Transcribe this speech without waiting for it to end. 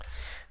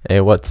Hey,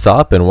 what's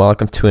up, and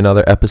welcome to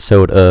another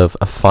episode of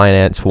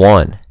Finance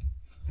One.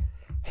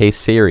 Hey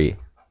Siri,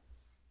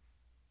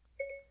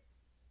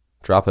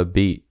 drop a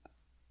beat.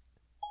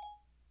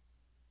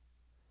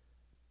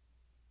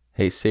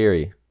 Hey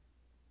Siri,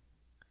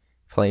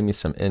 play me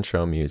some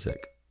intro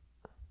music.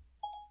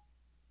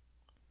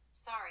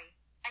 Sorry,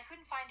 I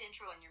couldn't find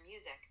intro in your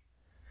music.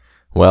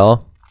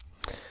 Well,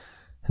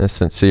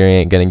 since Siri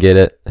ain't gonna get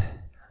it,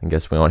 I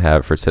guess we won't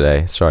have it for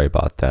today. Sorry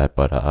about that,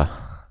 but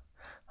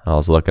I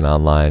was looking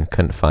online,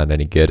 couldn't find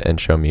any good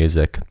intro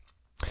music.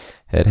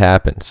 It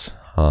happens.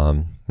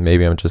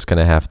 Maybe I'm just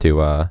gonna have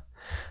to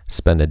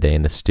spend a day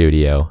in the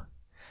studio,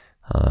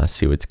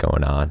 see what's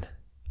going on.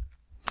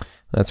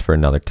 That's for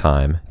another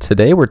time.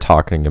 Today we're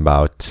talking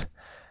about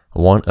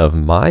one of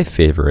my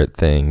favorite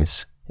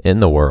things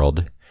in the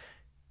world,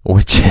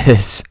 which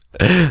is,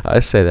 I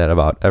say that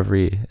about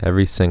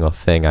every single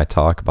thing I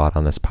talk about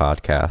on this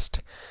podcast,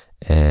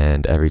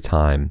 and every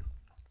time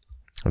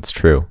it's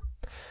true.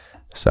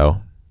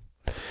 So,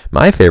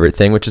 my favorite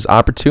thing, which is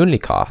opportunity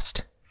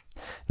cost.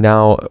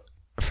 Now,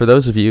 for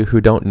those of you who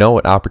don't know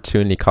what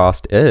opportunity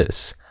cost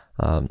is,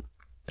 I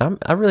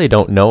really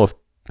don't know if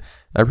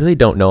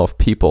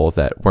people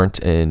that weren't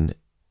in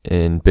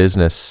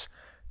business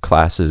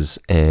classes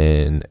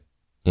in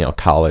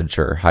college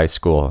or high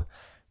school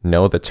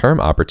know the term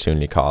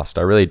opportunity cost.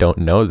 I really don't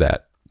know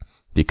that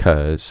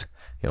because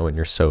when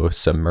you're so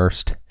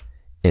submersed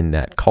in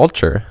that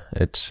culture,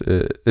 it's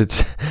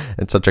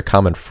such a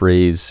common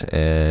phrase,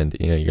 and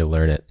you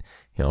learn it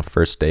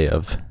first day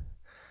of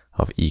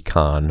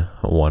Econ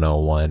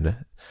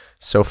 101.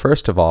 So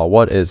first of all,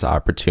 what is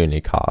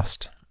opportunity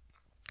cost?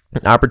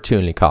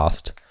 Opportunity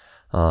cost,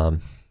 in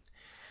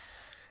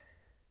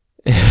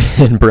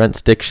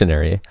Brent's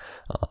dictionary,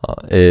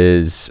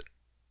 is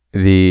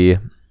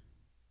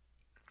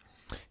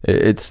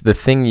it's the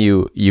thing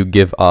you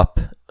give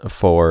up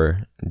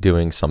for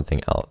doing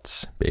something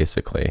else,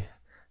 basically.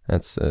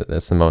 That's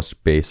the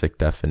most basic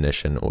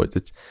definition.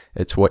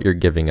 It's what you're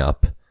giving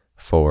up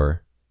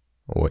for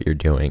what you're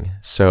doing.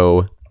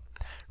 So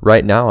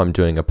right now I'm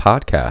doing a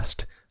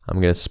podcast. I'm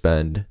going to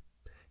spend,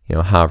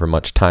 however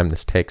much time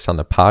this takes on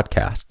the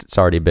podcast. It's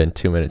already been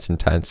 2 minutes and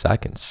 10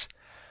 seconds.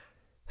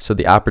 So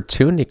the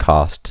opportunity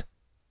cost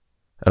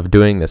of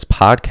doing this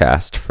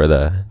podcast for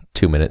the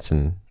 2 minutes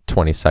and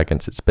 20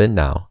 seconds it's been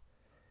now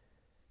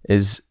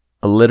is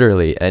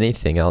literally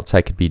anything else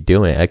I could be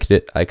doing. I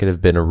could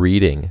have been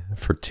reading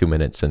for 2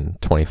 minutes and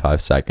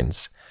 25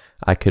 seconds.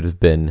 I could have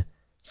been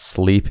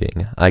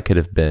sleeping. I could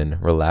have been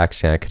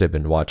relaxing. I could have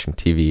been watching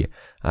TV.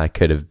 I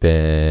could have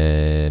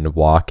been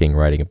walking,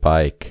 riding a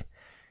bike,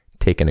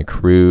 taking a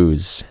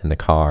cruise in the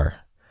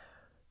car.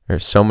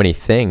 There's so many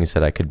things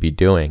that I could be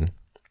doing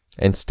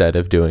instead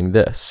of doing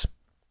this.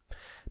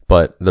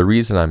 But the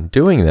reason I'm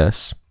doing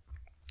this,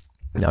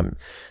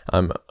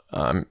 I'm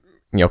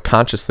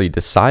consciously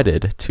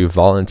decided to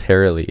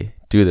voluntarily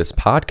do this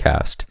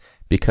podcast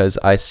because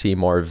I see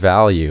more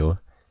value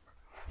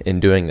in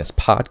doing this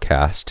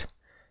podcast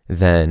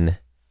than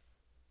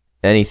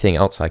anything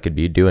else I could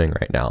be doing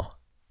right now.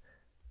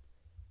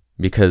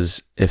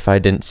 Because if I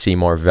didn't see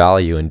more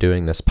value in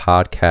doing this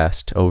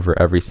podcast over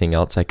everything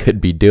else I could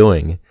be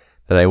doing,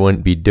 then I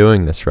wouldn't be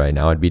doing this right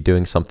now. I'd be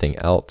doing something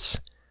else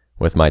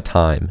with my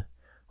time,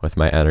 with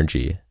my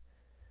energy,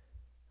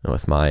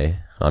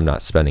 I'm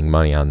not spending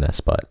money on this,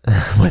 but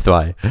with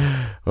my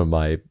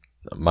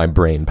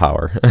brain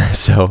power.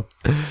 So,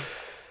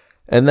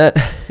 and that,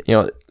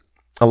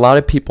 a lot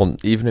of people,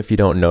 even if you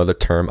don't know the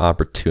term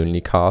opportunity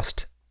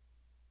cost,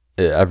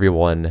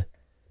 everyone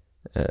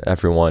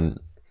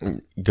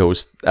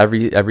goes,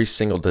 every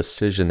single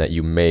decision that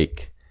you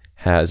make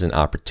has an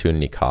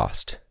opportunity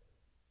cost.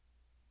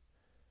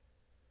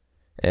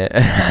 And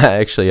I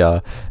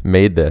actually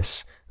made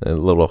this a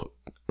little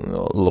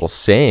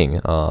saying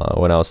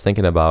when I was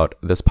thinking about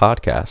this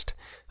podcast.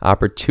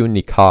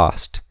 Opportunity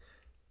cost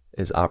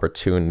is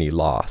opportunity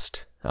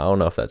lost. I don't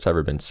know if that's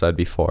ever been said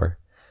before.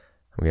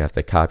 We have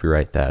to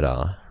copyright that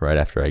right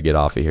after I get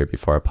off of here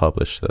before I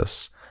publish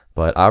this.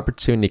 But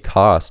opportunity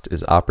cost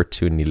is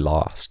opportunity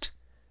lost.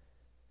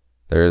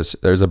 There's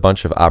a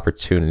bunch of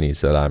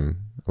opportunities that I'm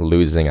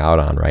losing out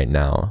on right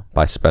now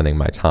by spending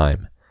my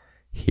time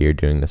here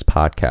doing this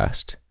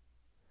podcast.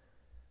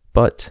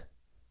 But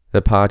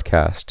the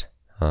podcast,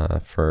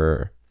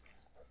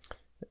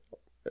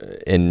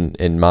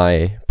 in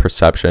my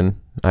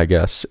perception, I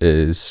guess,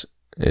 is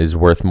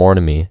worth more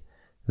to me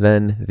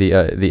than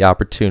the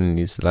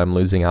opportunities that I'm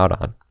losing out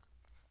on.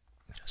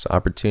 So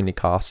opportunity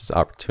cost is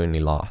opportunity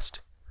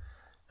lost.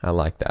 I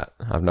like that.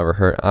 I've never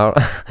heard.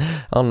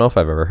 I don't know if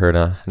I've ever heard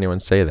anyone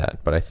say that,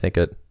 but I think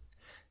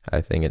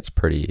it's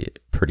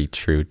pretty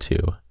true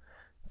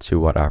to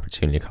what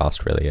opportunity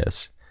cost really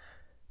is.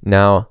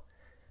 Now,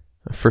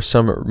 for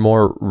some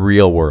more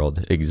real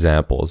world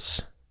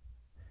examples,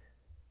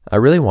 I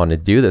really want to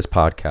do this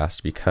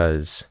podcast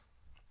because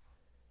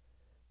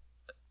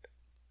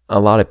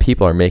a lot of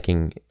people are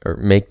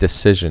make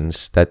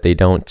decisions that they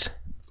don't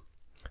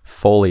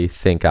fully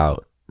think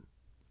out.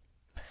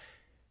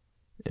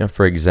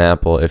 For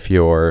example, if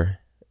you're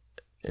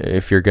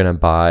if you're gonna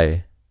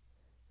buy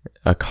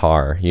a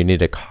car, you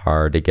need a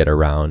car to get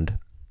around.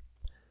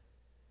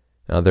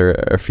 Now, there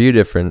are a few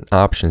different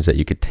options that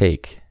you could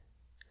take.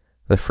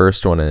 The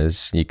first one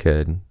is you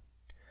could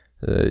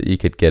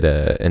get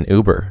an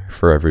Uber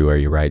for everywhere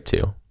you ride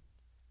to.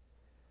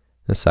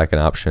 The second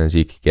option is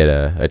you could get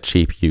a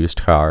cheap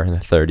used car, and the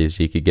third is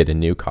you could get a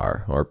new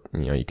car, or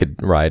you could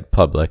ride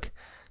public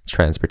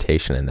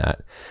transportation in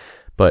that.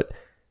 But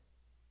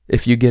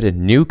if you get a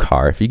new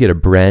car, if you get a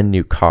brand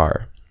new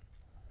car,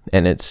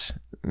 and it's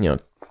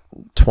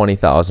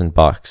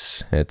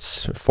 $20,000,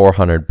 it's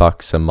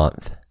 $400 a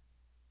month.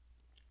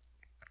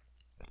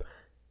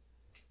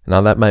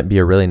 Now that might be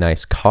a really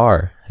nice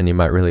car, and you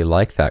might really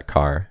like that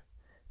car,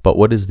 but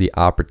what is the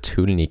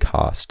opportunity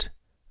cost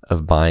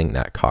of buying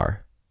that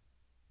car?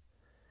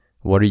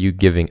 What are you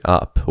giving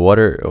up? What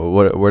are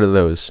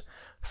those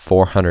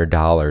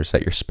 $400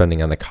 that you're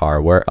spending on the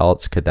car? Where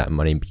else could that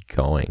money be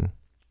going?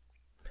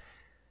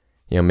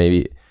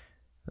 Maybe,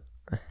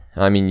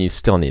 you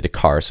still need a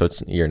car, so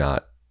you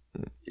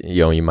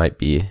might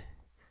be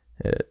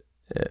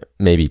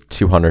maybe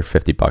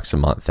 $250 a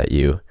month that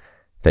you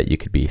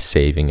could be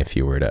saving if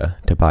you were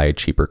to buy a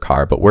cheaper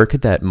car. But where could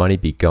that money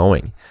be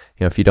going?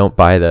 If you don't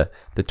buy the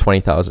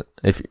 $20,000,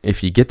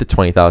 if you get the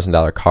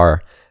 $20,000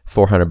 car,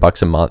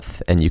 $400 a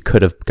month, and you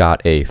could have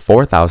got a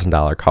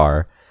 $4,000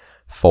 car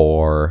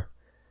for,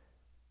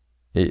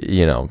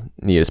 you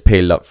just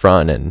paid it up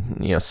front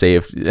and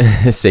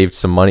saved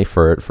some money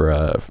for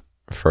a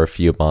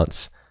few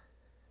months.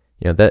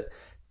 That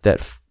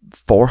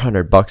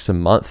 $400 a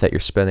month that you're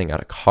spending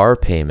on a car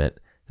payment,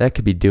 that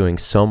could be doing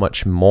so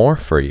much more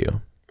for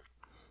you.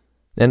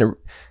 And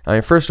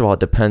first of all, it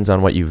depends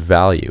on what you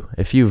value.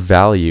 If you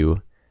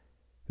value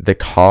the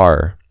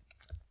car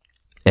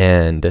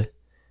and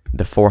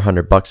the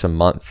 $400 a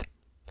month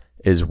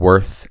is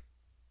worth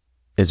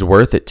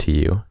it to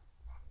you,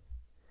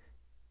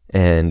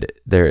 and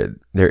there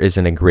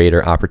isn't a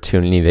greater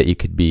opportunity that you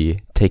could be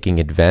taking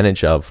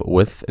advantage of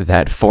with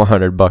that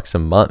 $400 a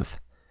month,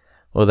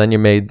 well, then you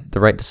made the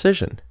right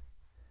decision.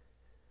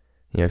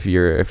 If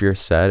you're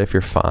set, if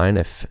you're fine,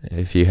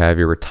 if you have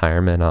your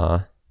retirement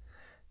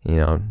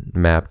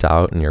mapped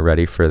out and you're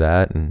ready for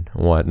that and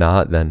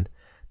whatnot, then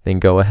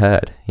go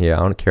ahead. I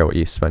don't care what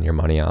you spend your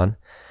money on,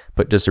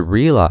 but just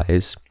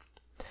realize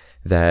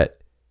that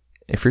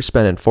if you're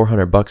spending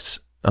 $400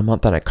 a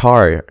month on a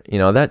car,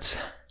 that's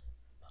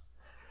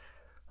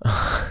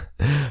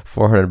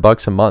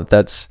 $400 a month.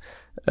 That's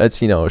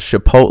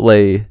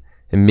Chipotle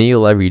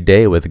meal every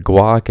day with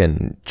guac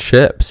and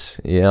chips,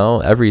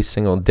 every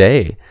single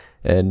day.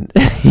 And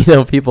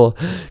people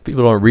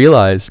don't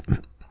realize,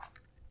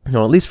 at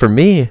least for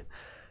me,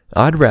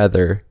 I'd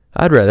rather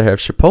have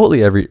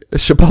Chipotle every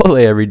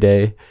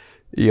day,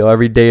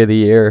 every day of the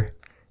year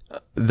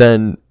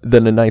than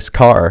a nice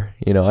car.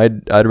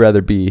 I'd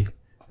rather be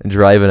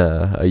driving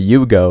a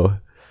Yugo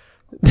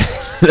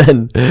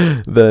than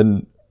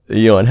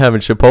and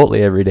having Chipotle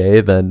every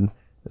day than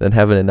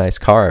having a nice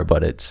car.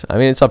 But it's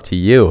up to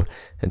you.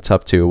 It's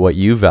up to what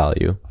you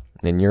value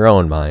in your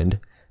own mind.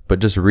 But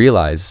just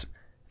realize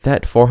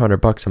that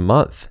 $400 a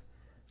month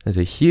is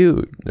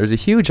there's a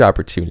huge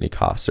opportunity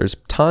cost. There's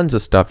tons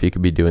of stuff you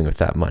could be doing with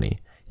that money.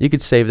 You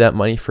could save that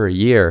money for a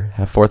year,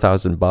 have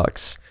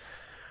 $4,000,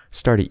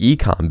 start an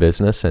e-com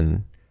business,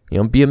 and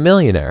be a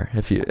millionaire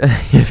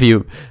if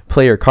you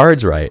play your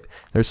cards right.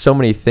 There's so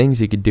many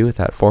things you could do with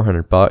that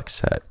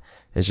 $400 that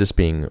is just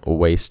being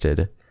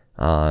wasted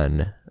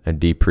on a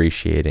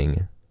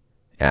depreciating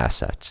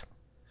asset.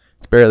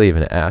 It's barely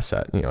even an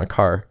asset. A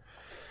car.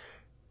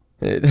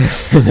 I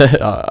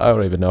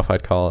don't even know if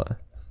I'd call it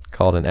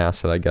an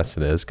asset. I guess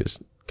it is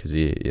because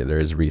there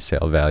is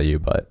resale value,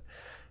 but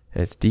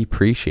it's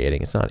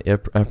depreciating. It's not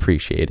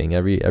appreciating.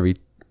 Every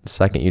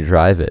second you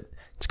drive it,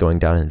 it's going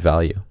down in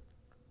value.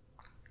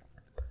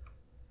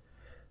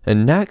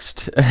 And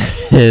next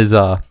is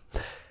I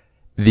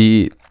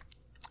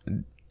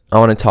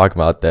want to talk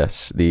about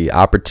this, the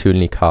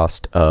opportunity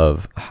cost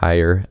of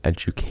higher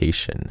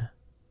education.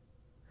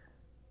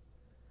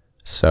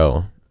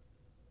 So,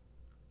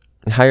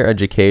 higher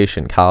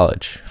education,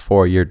 college,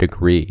 4-year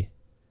degree.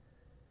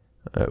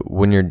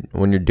 When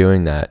you're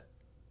doing that,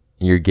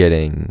 you're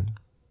getting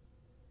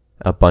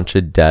a bunch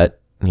of debt.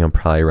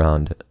 Probably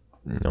around,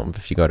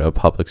 if you go to a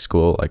public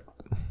school, like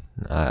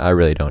I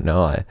really don't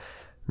know.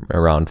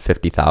 Around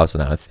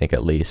 $50,000, I would think,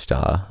 at least,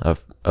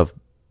 of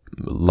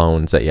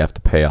loans that you have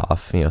to pay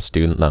off.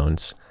 Student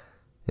loans.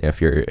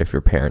 If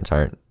your parents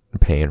aren't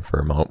paying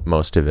for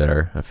most of it,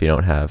 or if you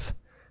don't have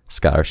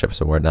scholarships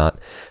or whatnot.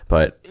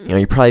 But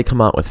you probably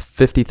come out with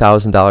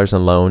 $50,000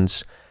 in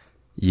loans.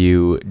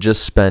 You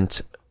just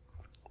spent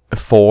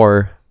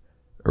 4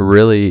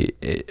 really,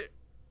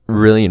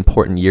 really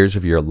important years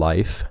of your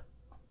life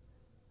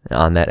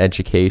on that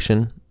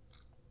education.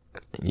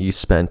 You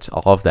spent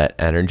all of that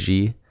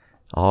energy,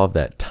 all of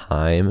that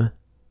time,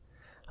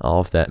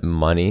 all of that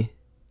money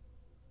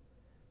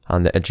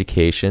on the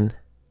education.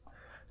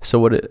 So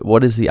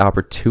what is the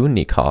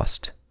opportunity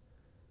cost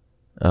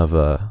of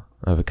a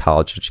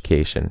college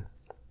education?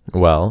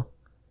 Well,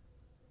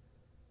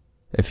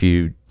 If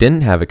you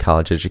didn't have a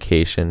college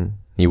education,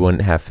 you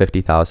wouldn't have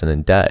 50,000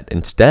 in debt.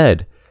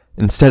 Instead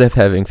of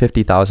having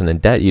 50,000 in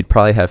debt, you'd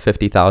probably have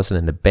 50,000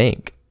 in the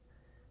bank.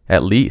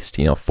 At least,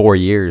 4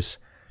 years,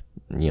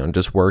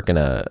 just working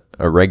a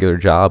regular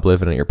job,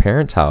 living at your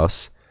parents'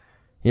 house,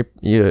 you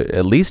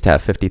at least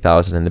have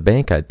 50,000 in the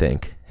bank, I'd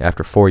think,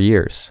 after 4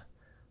 years.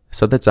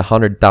 So that's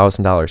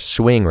 $100,000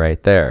 swing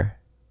right there.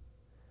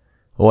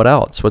 What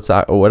else?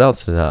 What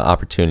else is an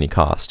opportunity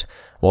cost?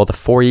 Well, the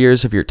 4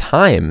 years of your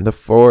time, the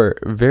 4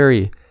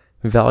 very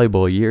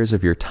valuable years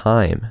of your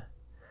time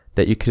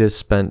that you could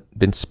have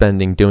been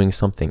spending doing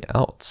something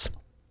else.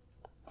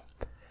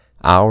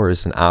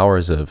 Hours and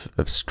hours of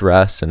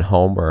stress and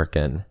homework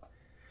and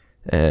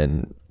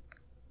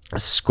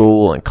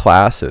school and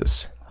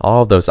classes.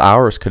 All of those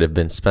hours could have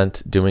been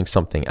spent doing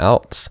something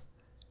else.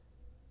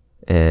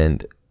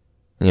 And,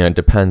 it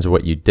depends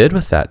what you did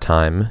with that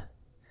time.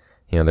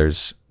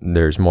 There's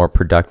more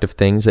productive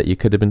things that you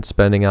could have been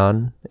spending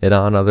on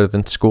other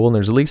than school, and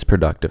there's least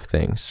productive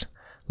things,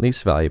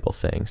 least valuable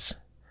things,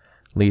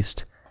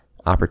 least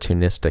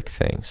opportunistic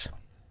things.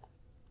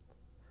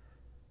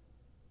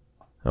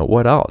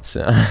 What else?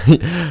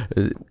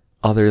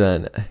 Other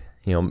than,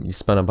 you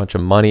spend a bunch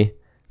of money,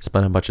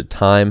 spend a bunch of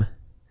time,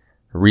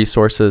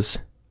 resources,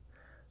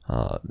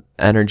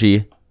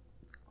 energy.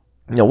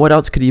 What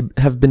else could you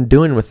have been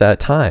doing with that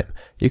time?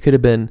 You could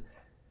have been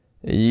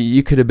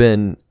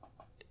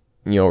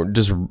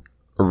just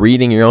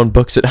reading your own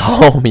books at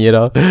home,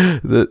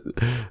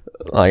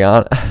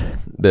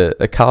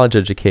 a college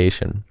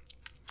education.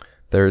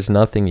 There is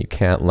nothing you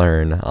can't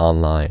learn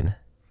online.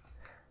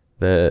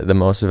 The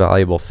most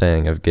valuable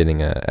thing of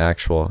getting an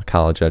actual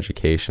college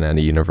education at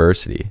a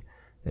university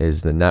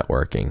is the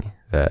networking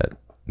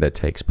that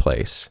takes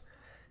place.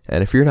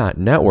 And if you're not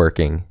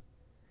networking,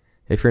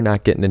 if you're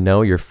not getting to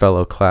know your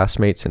fellow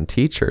classmates and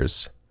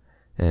teachers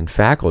and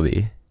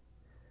faculty,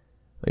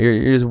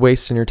 you're just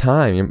wasting your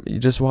time. You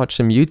just watch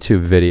some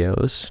YouTube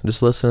videos,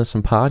 just listen to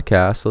some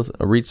podcasts,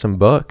 read some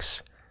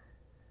books,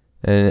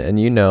 and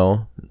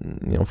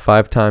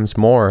 5 times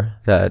more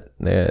that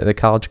the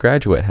college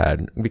graduate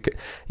had. Because,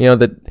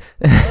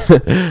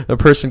 the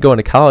person going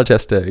to college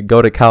has to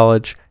go to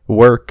college,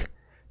 work,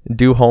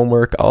 do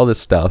homework, all this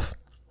stuff,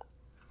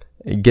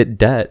 get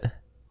debt.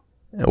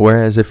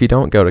 Whereas if you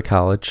don't go to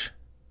college,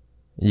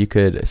 you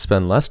could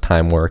spend less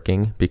time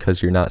working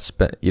because you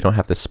don't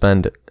have to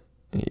spend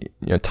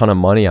a ton of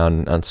money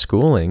on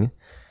schooling.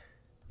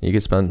 You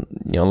could spend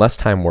less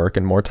time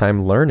working, more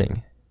time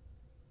learning,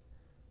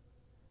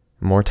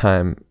 more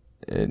time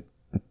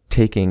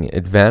taking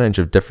advantage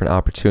of different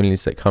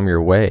opportunities that come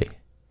your way.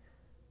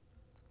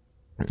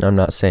 I'm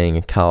not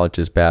saying college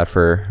is bad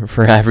for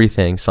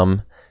everything.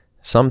 Some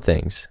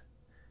things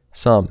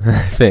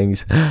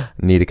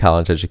need a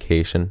college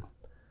education,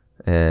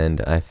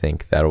 and I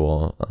think that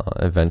will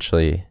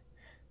eventually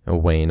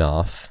wane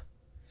off.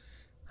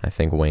 I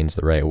think wane's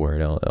the right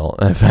word. It'll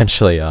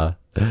eventually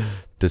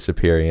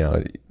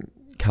disappear.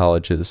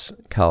 College is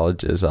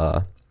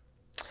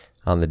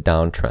on the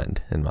downtrend,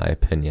 in my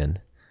opinion.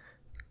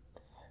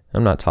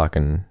 I'm not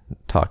talking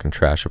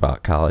trash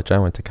about college. I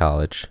went to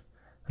college.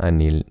 I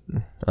didn't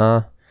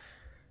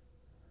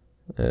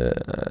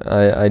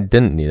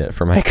need it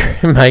for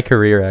my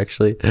career,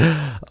 actually.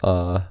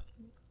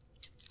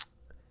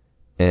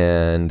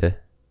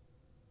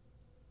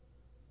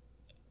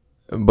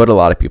 But a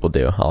lot of people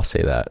do. I'll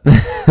say that.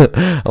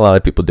 A lot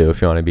of people do.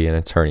 If you want to be an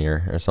attorney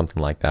or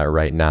something like that,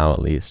 right now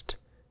at least,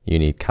 you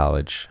need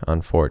college,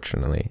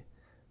 unfortunately.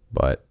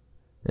 But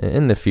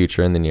in the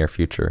future, in the near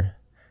future,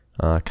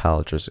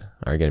 colleges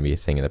are going to be a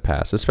thing of the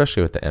past,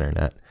 especially with the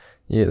internet.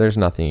 There's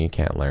nothing you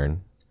can't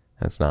learn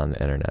that's not on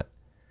the internet.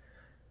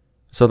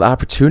 So the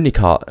opportunity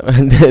cost,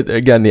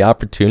 again, the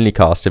opportunity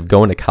cost of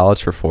going to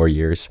college for 4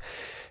 years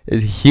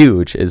is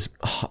huge, is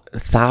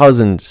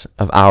thousands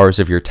of hours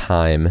of your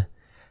time,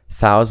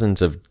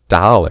 thousands of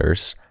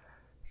dollars,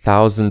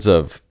 thousands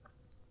of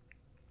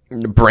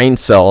brain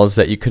cells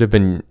that you could have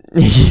been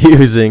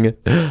using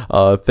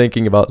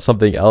thinking about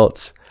something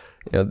else.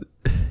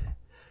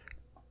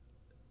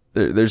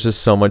 There's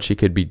just so much you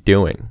could be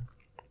doing.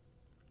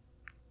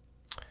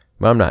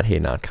 But I'm not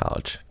hating on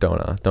college.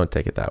 Don't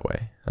take it that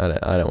way.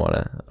 I don't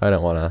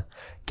want to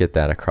get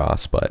that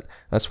across. But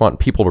I just want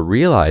people to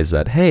realize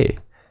that, hey,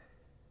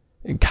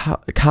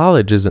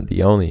 college isn't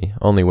the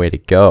only way to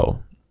go.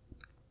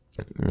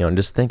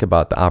 Just think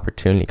about the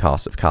opportunity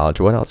cost of college.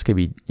 What else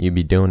could you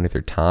be doing with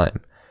your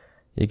time?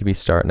 You could be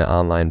starting an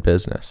online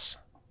business.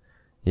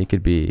 You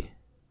could be,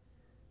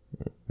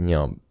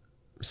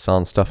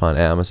 selling stuff on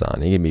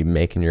Amazon. You could be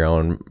making your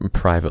own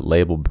private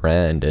label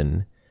brand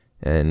and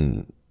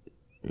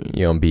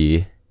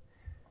be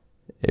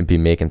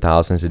making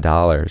thousands of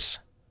dollars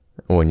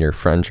when your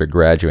friends are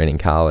graduating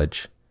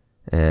college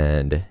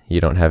and you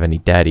don't have any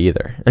debt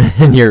either.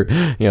 And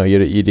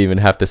you'd even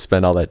have to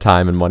spend all that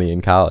time and money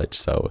in college.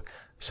 So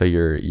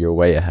you're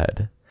way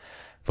ahead.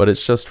 But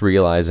it's just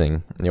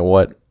realizing,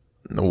 what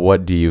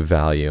do you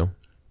value?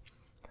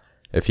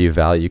 If you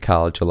value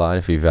college a lot,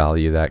 if you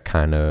value that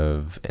kind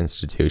of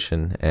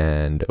institution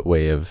and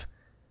way of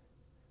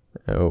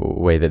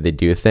way that they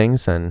do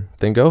things, and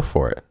then go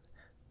for it.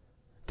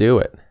 Do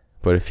it.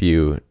 But if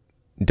you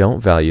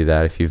don't value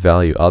that, if you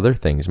value other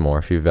things more,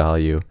 if you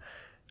value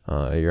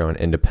your own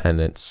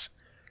independence,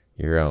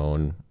 your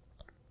own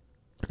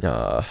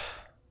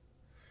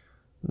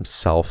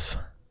self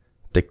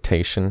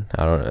dictation,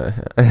 I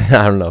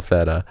don't know if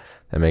that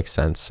makes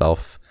sense.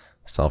 Self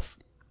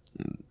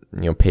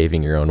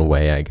paving your own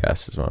way, I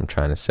guess, is what I'm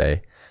trying to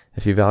say.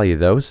 If you value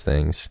those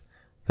things,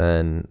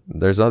 then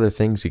there's other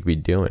things you could be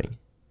doing.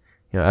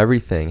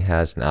 Everything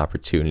has an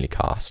opportunity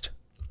cost.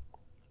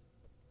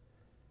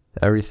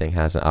 Everything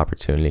has an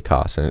opportunity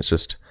cost, and it's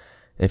just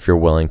if you're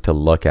willing to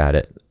look at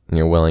it and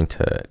you're willing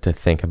to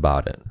think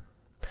about it.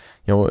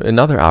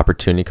 Another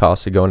opportunity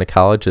cost of going to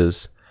college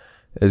is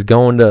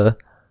going to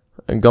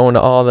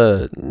all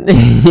the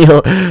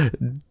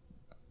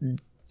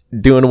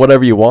doing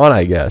whatever you want,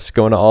 I guess.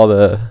 Going to all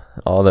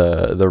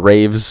the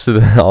raves,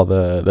 all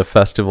the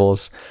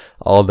festivals,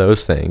 all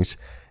those things.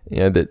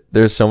 That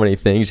there's so many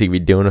things you could be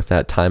doing with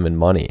that time and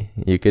money.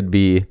 You could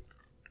be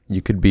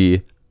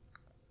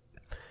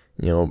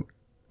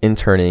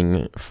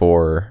interning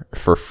for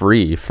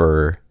free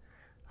for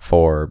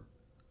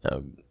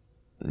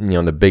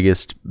the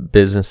biggest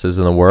businesses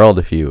in the world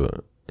if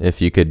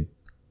you could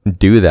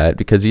do that,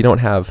 because you don't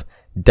have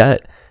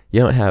debt,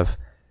 you don't have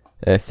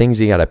things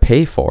you got to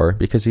pay for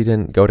because you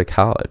didn't go to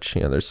college.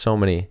 There's so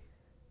many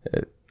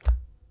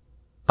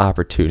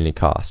opportunity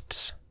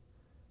costs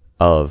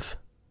of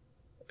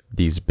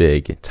these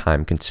big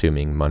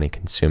time-consuming,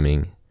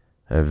 money-consuming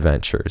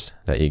ventures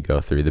that you go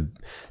through.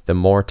 The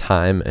more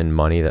time and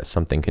money that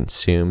something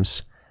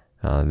consumes,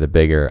 the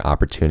bigger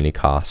opportunity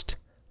cost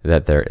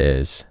that there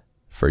is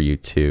for you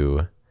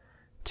to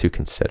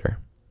consider.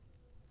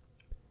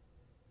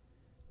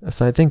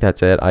 So I think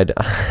that's it. I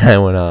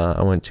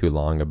went too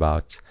long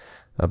about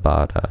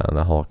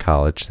the whole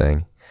college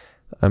thing.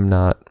 I'm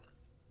not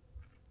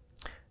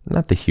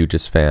the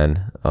hugest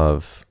fan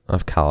of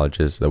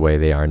colleges the way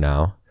they are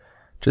now,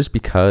 just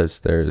because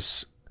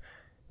there's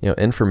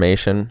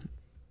information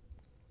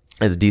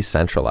is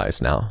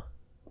decentralized now.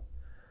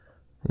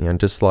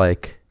 Just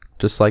like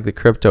the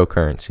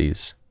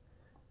cryptocurrencies.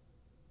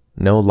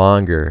 No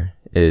longer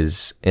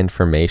is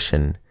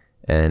information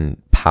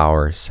and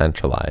power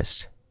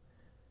centralized.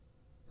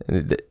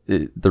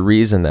 The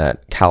reason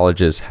that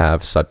colleges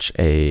have such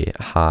a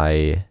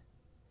high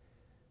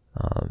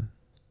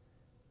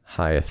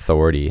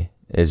authority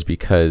is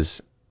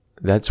because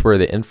that's where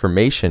the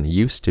information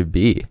used to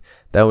be.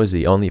 That was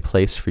the only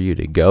place for you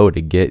to go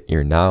to get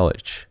your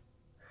knowledge,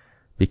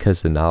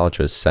 because the knowledge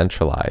was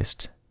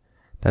centralized.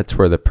 That's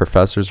where the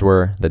professors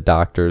were, the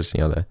doctors,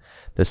 the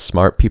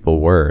smart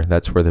people were.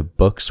 That's where the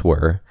books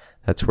were.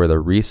 That's where the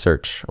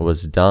research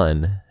was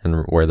done,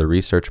 and where the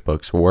research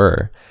books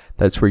were.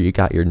 That's where you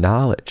got your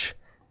knowledge.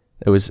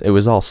 It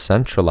was all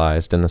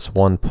centralized in this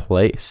one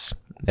place.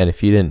 And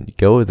if you didn't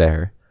go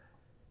there,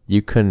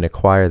 you couldn't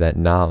acquire that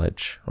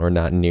knowledge, or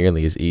not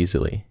nearly as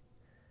easily.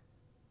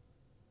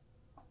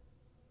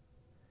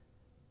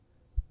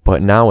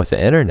 But now with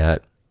the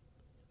internet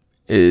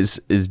is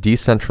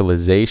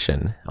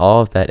decentralization.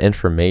 All of that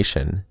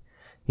information,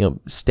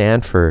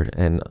 Stanford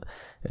and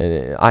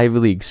Ivy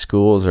League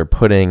schools are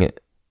putting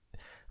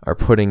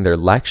their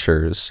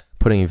lectures,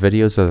 putting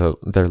videos of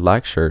their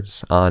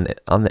lectures on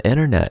the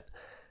internet.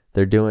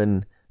 They're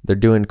doing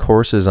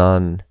courses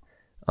online.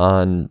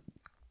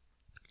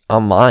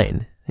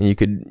 And you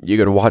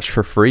could watch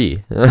for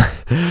free.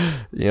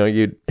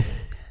 You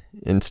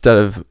instead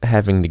of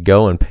having to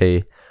go and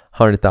pay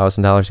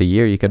 $100,000 a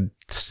year, you could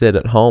sit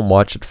at home,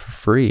 watch it for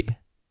free,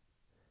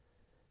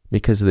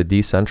 because of the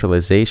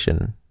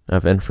decentralization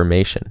of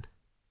information.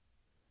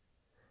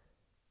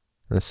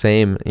 The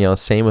same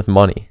with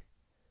money.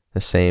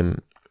 The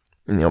same,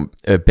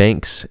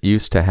 banks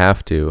used to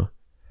have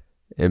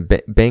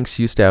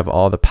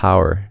all the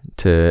power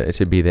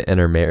to be the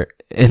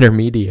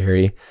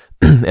intermediary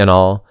in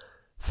all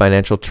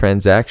financial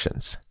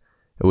transactions.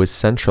 It was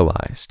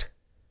centralized.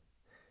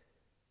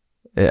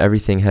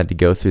 Everything had to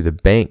go through the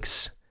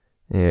banks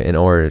in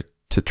order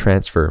to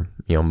transfer,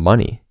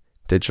 money,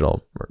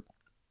 digital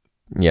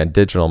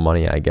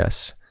money, I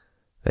guess,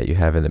 that you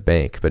have in the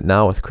bank. But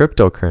now with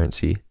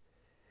cryptocurrency,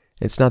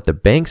 it's not the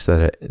banks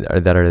that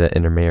are the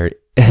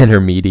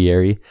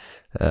intermediary.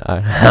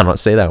 I don't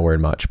say that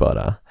word much, but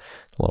a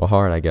little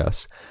hard, I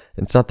guess.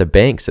 It's not the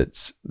banks.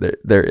 It's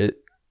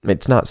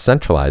not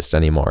centralized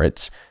anymore.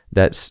 It's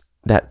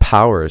that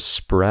power is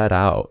spread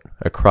out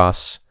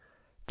across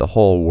the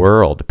whole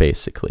world,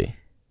 basically.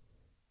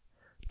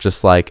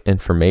 Just like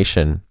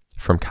information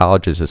from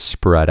colleges is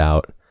spread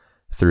out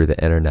through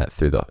the internet,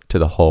 to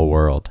the whole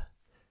world.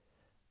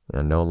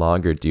 No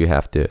longer do you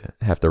have to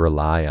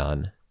rely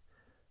on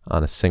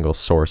a single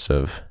source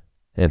of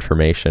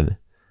information,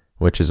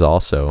 which is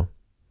also,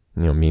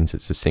 means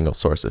it's a single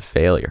source of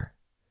failure.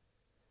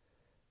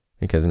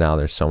 Because now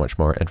there's so much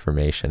more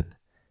information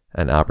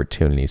and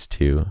opportunities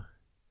to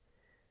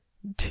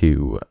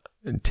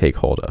take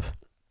hold of.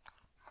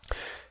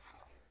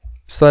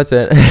 So that's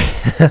it.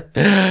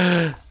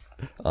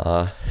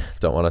 Don't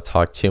want to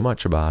talk too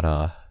much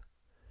about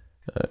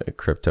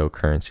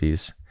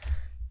cryptocurrencies.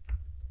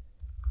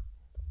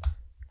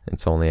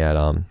 It's only at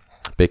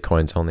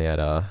Bitcoin's only at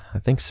I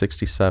think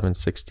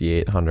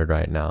 6,800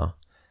 right now.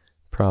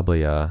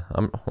 Probably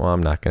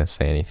I'm not going to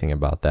say anything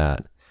about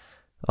that.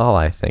 All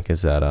I think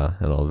is that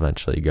it'll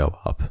eventually go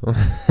up.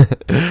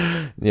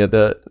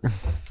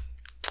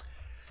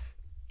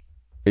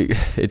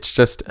 It's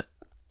just,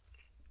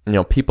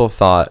 people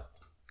thought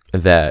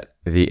that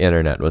the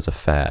internet was a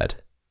fad.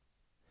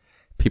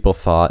 People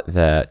thought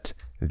that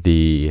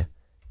the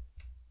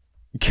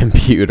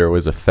computer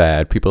was a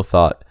fad. People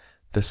thought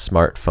the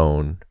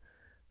smartphone,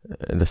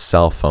 the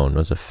cell phone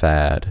was a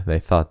fad. They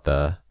thought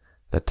the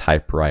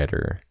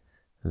typewriter,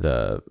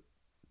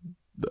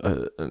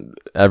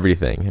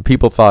 everything.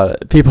 People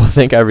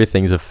think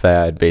everything's a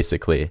fad,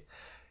 basically.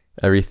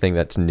 Everything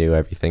that's new,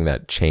 everything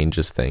that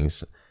changes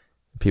things,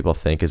 people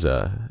think is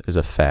a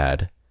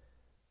fad,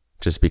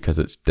 just because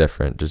it's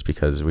different, just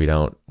because we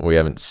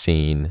haven't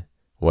seen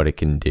what it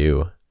can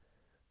do.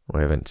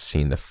 We haven't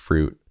seen the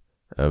fruit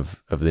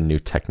of the new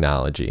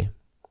technology.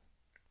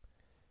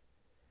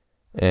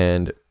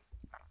 And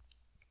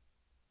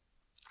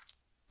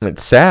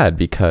it's sad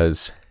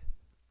because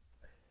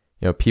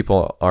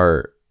people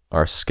are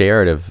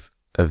scared of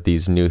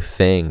these new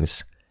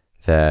things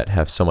that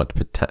have so much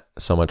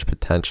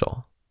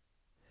potential.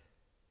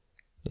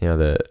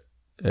 The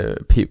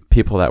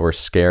people that were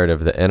scared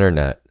of the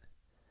internet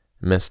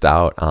missed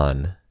out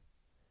on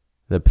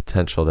the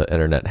potential the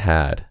internet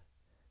had.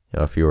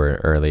 If you were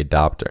an early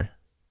adopter.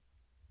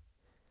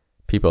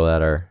 People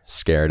that are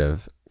scared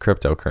of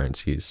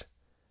cryptocurrencies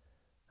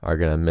are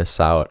going to miss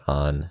out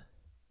on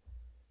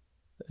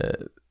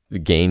the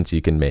gains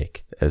you can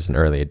make as an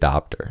early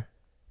adopter.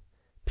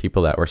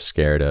 People that were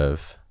scared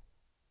of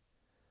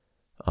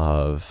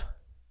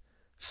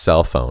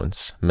cell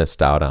phones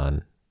missed out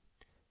on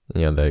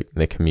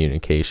the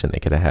communication they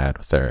could have had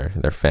with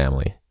their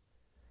family.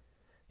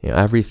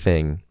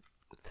 Everything.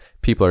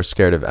 People are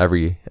scared of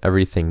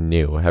everything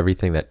new,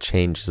 everything that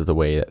changes the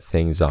way that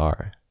things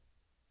are.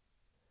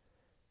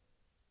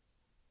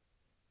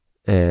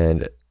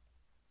 And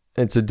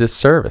it's a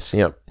disservice,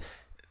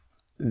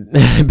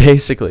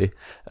 basically.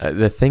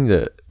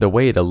 The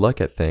way to look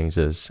at things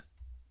is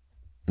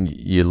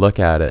you look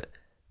at it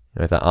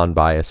with an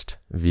unbiased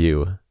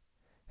view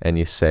and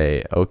you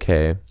say,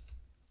 okay,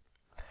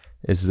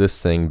 is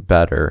this thing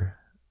better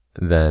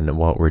than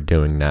what we're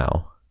doing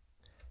now?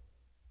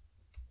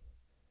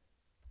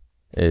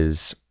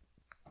 Is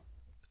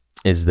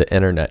the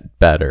internet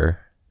better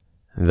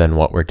than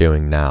what we're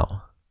doing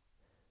now?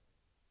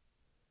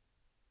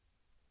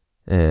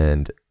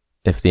 And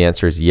if the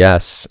answer is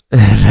yes,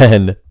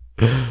 then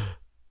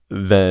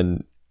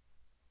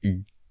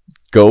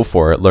go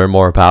for it, learn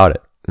more about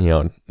it,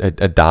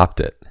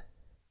 adopt it.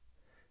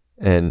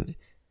 And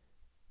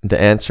the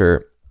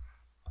answer,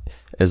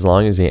 as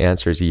long as the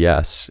answer is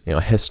yes,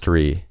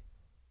 history,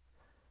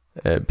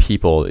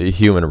 the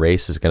human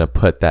race is going to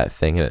put that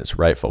thing in its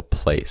rightful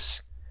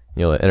place.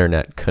 The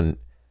internet couldn't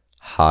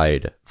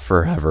hide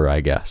forever,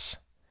 I guess.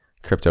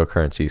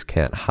 Cryptocurrencies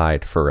can't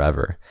hide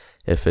forever.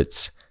 If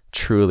it's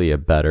truly a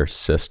better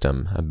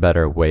system, a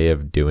better way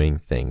of doing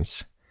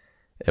things,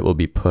 it will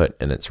be put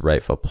in its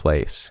rightful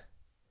place.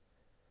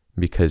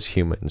 Because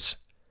humans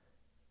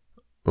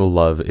will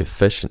love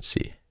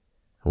efficiency.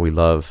 We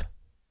love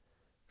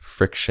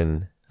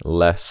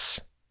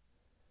frictionless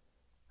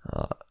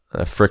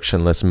a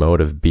frictionless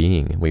mode of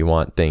being. We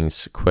want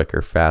things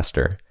quicker,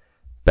 faster,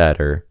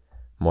 better,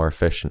 more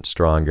efficient,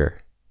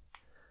 stronger,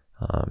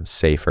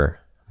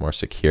 safer, more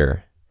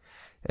secure.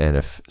 And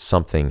if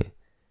something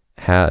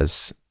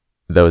has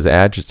those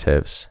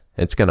adjectives,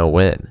 it's going to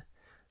win.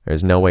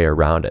 There's no way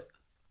around it.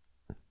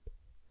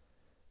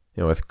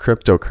 With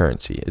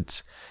cryptocurrency,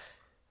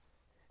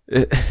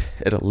 it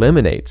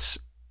eliminates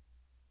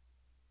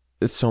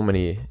so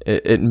many.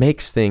 It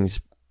makes things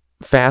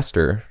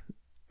faster,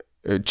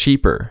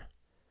 cheaper,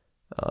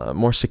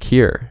 more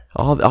secure,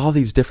 all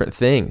these different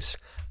things,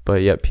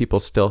 but yet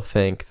people still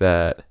think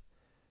that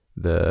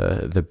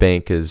the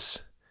bank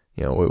is,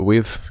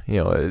 people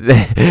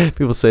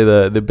say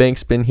the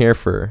bank's been here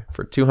for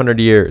 200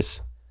 years.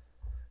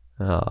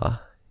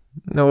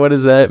 No, what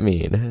does that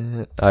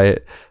mean?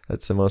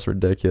 That's the most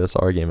ridiculous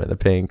argument.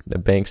 The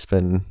bank's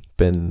been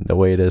the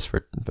way it is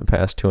for the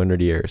past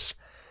 200 years.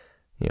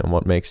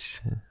 What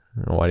makes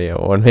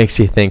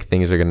you think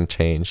things are going to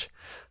change?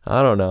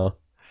 I don't know.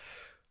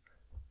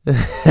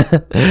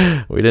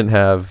 We didn't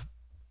have,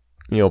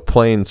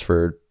 planes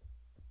for,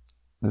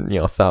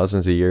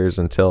 thousands of years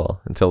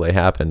until they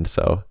happened.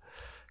 So,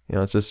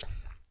 it's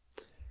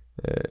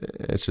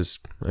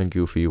just a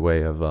goofy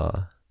way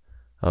of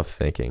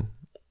thinking.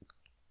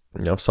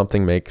 If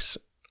something makes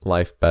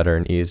life better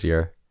and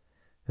easier,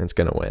 it's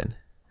gonna win,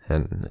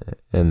 and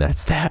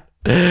that's that.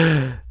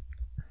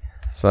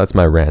 So that's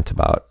my rant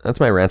about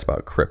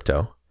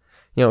crypto.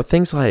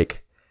 Things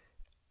like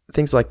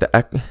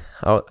I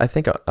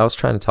think I was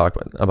trying to talk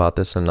about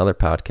this in another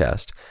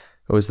podcast.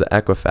 It was the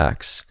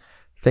Equifax.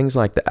 Things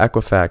like the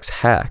Equifax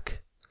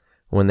hack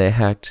when they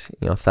hacked,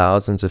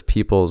 thousands of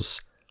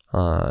people's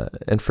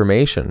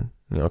information,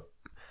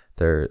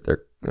 their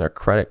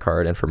credit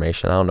card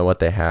information. I don't know what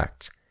they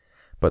hacked,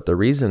 but the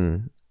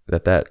reason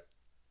that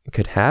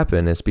could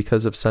happen is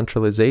because of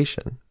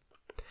centralization.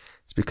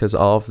 It's because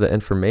all of the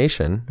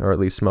information, or at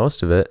least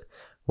most of it,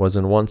 was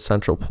in one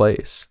central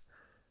place.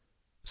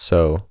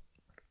 So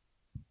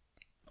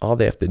all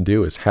they have to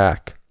do is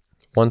hack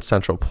one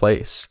central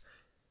place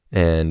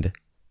and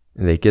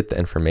they get the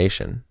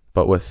information.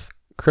 But with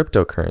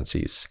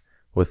cryptocurrencies,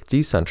 with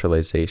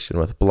decentralization,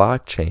 with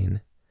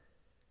blockchain,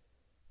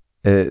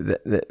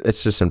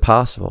 it's just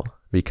impossible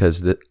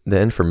because the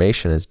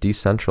information is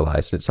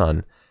decentralized. It's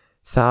on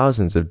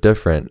thousands of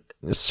different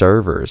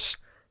servers,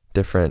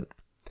 different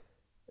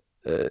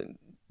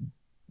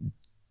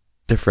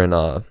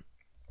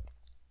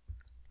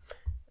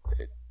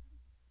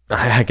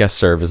I guess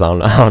servers. I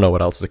don't know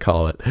what else to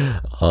call it.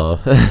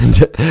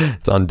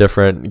 It's on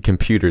different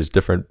computers,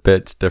 different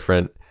bits,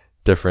 different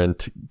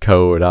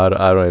code. I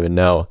don't even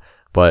know,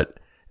 but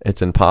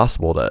it's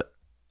impossible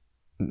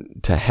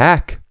to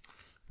hack.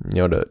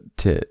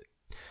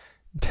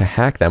 To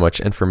hack that much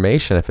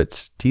information if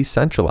it's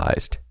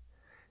decentralized,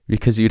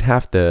 because you'd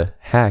have to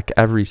hack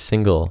every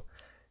single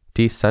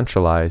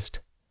decentralized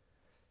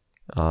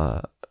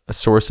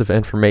source of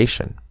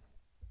information.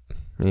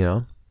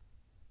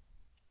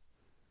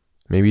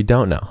 Maybe you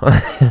don't know.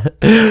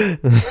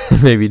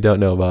 Maybe you don't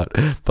know about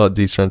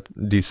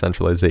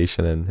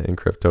decentralization and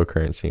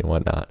cryptocurrency and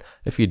whatnot.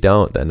 If you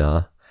don't, then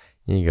you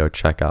can go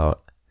check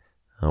out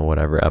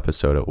whatever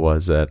episode it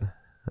was that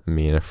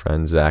me and a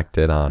friend Zach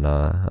did on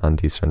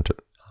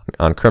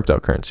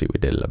cryptocurrency. We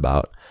did it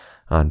about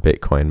on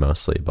Bitcoin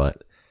mostly,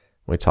 but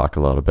we talk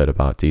a little bit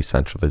about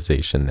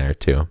decentralization there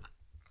too.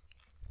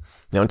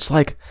 It's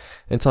like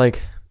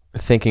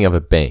thinking of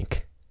a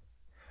bank.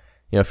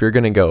 If you're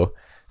gonna go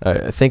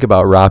think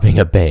about robbing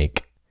a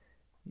bank,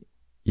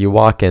 you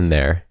walk in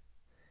there,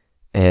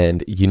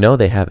 and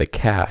they have the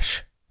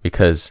cash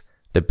because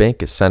the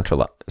bank is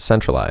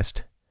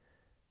centralized.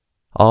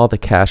 All the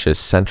cash is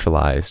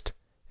centralized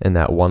in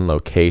that one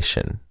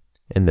location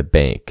in the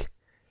bank.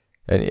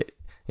 And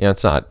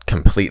it's not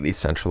completely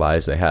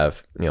centralized. They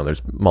have,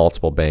 there's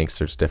multiple banks,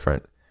 there's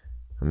different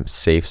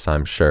safes,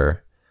 I'm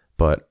sure,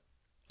 but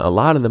a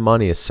lot of the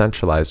money is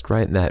centralized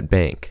right in that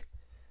bank.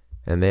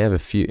 And they have a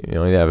few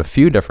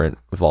different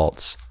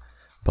vaults,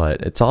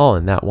 but it's all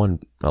in that one.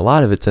 A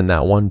lot of it's in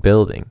that one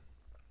building.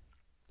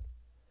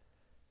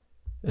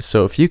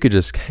 So if you could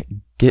just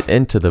get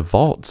into the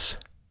vaults,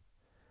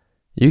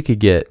 you could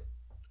get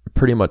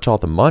pretty much all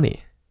the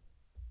money.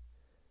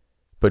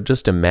 But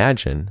just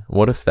imagine,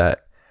 what if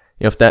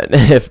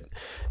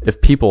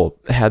if people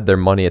had their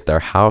money at their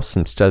house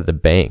instead of the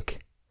bank?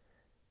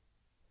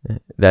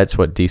 That's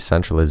what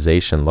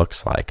decentralization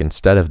looks like.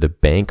 Instead of the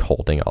bank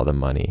holding all the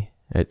money,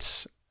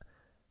 it's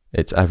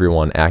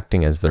everyone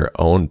acting as their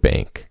own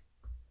bank.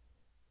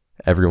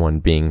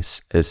 Everyone being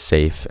as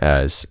safe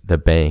as the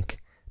bank,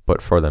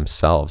 but for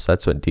themselves.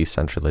 That's what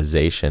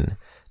decentralization,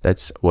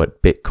 that's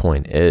what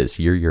Bitcoin is.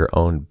 You're your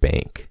own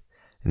bank.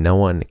 No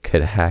one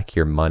could hack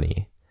your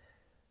money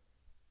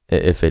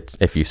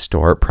if you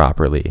store it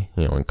properly,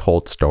 in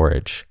cold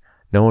storage.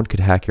 No one could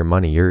hack your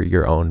money. You're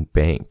your own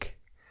bank.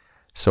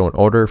 So in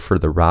order for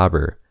the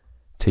robber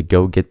to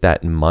go get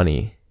that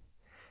money,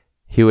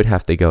 he would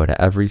have to go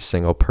to every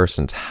single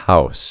person's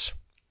house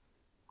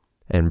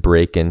and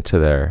break into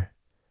their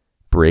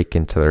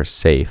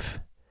safe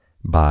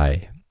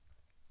by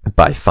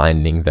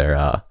finding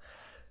their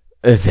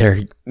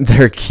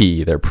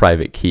key, their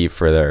private key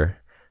for their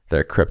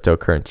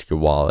cryptocurrency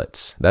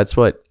wallets. That's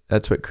what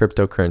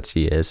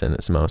cryptocurrency is in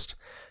its most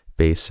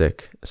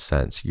basic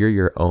sense. You're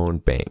your own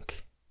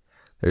bank.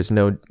 There's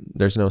no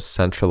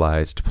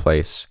centralized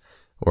place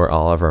where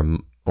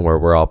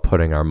we're all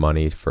putting our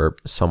money for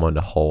someone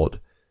to hold.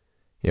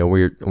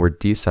 We're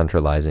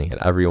decentralizing it.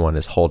 Everyone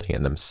is holding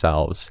it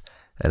themselves,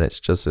 and it's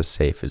just as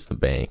safe as the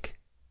bank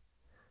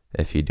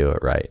if you do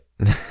it right.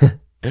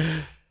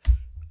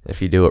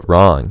 If you do it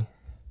wrong,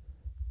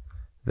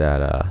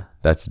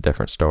 that's a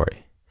different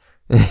story.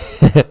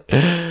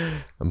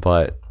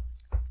 But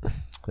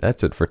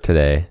that's it for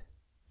today.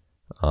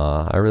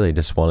 I really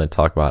just want to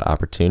talk about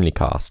opportunity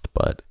cost,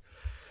 but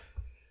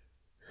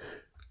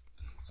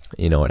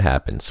you know what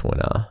happens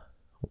when I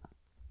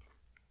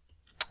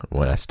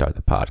start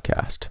the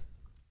podcast.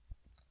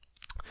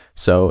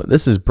 So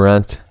this is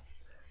Brent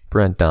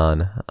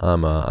Don.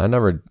 I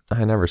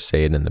never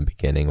say it in the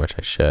beginning, which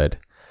I should.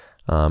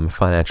 I'm a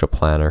financial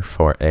planner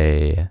for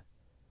a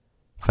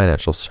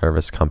financial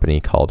service company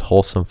called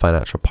Wholesome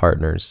Financial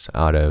Partners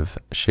out of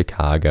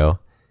Chicago.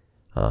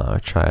 We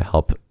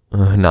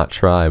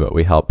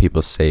help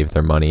people save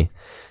their money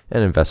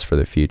and invest for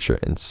the future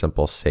in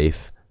simple,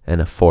 safe,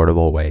 and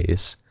affordable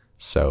ways.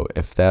 So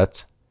if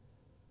that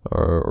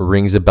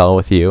rings a bell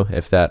with you,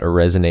 if that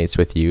resonates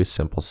with you,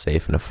 simple,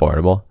 safe, and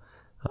affordable,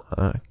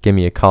 give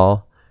me a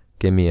call,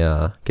 give me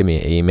an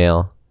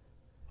email,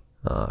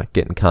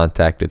 get in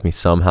contact with me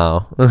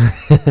somehow.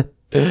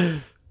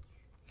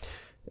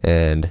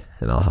 and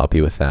I'll help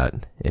you with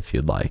that if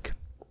you'd like.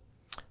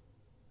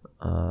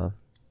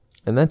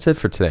 And that's it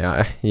for today.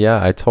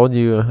 I told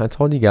you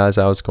guys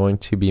I was going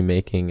to be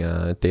making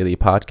daily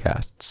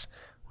podcasts,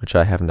 which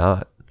I have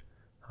not,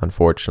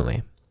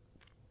 unfortunately.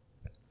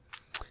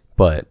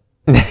 But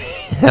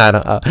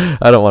I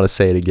don't want to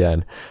say it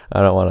again.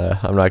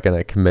 I'm not going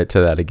to commit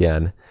to that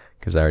again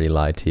because I already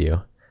lied to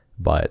you.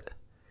 But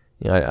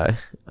I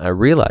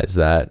realize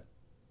that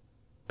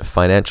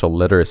financial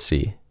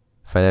literacy,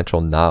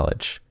 financial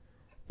knowledge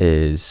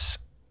is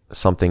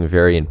something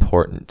very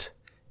important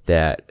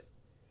that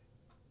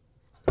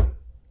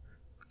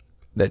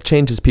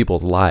changes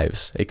people's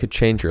lives. It could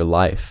change your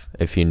life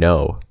if you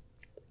know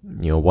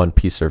one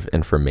piece of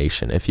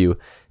information. If you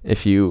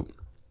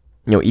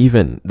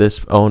even this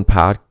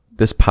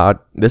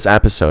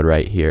episode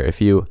right here,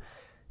 if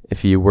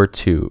you were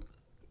to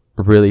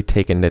really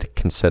take into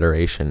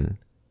consideration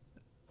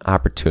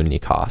opportunity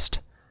cost,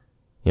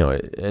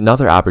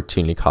 another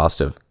opportunity cost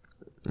of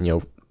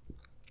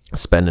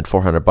spending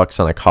 $400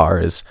 on a car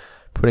is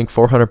putting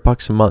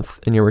 $400 a month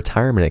in your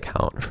retirement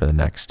account for the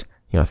next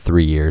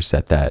 3 years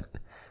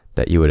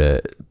that you would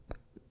have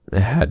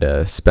had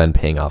to spend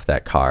paying off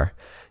that car.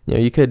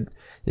 You could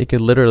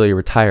literally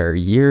retire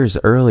years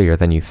earlier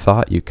than you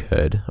thought you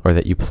could or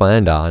that you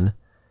planned on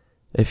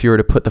if you were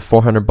to put the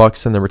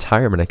 $400 in the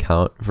retirement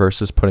account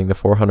versus putting the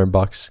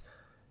 $400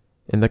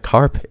 in the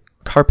car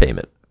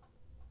payment.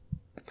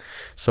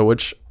 So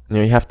which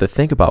you have to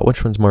think about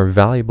which one's more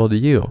valuable to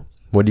you.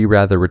 Would you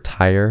rather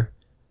retire,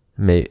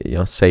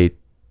 say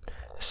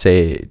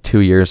 2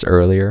 years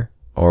earlier,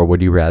 or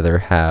would you rather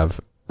have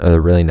a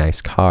really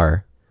nice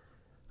car,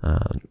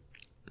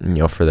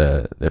 for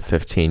the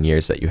 15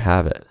 years that you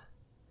have it?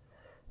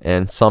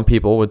 And some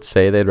people would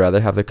say they'd rather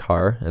have the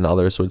car, and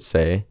others would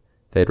say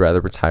they'd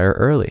rather retire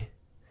early.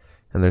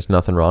 And there's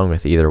nothing wrong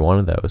with either one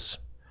of those.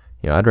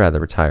 I'd rather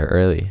retire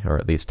early, or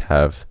at least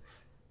have,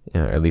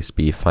 at least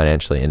be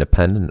financially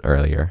independent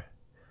earlier,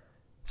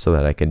 so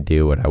that I can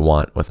do what I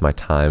want with my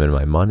time and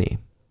my money.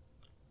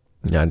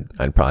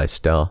 I'd probably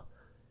still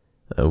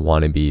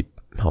want to be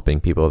helping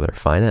people with their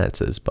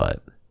finances,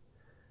 but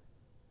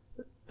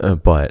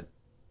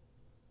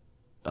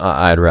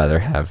I'd rather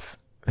have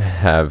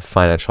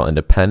financial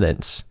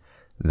independence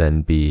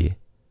than be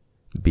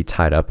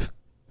tied up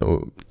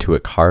to a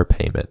car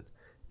payment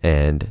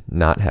and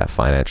not have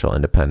financial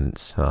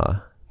independence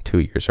 2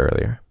 years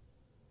earlier.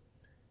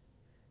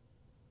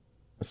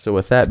 So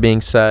with that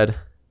being said,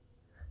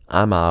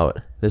 I'm out.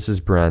 This is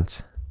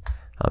Brent.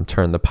 I'm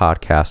turning the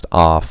podcast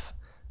off.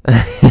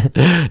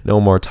 No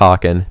more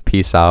talking.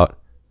 Peace out.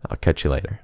 I'll catch you later.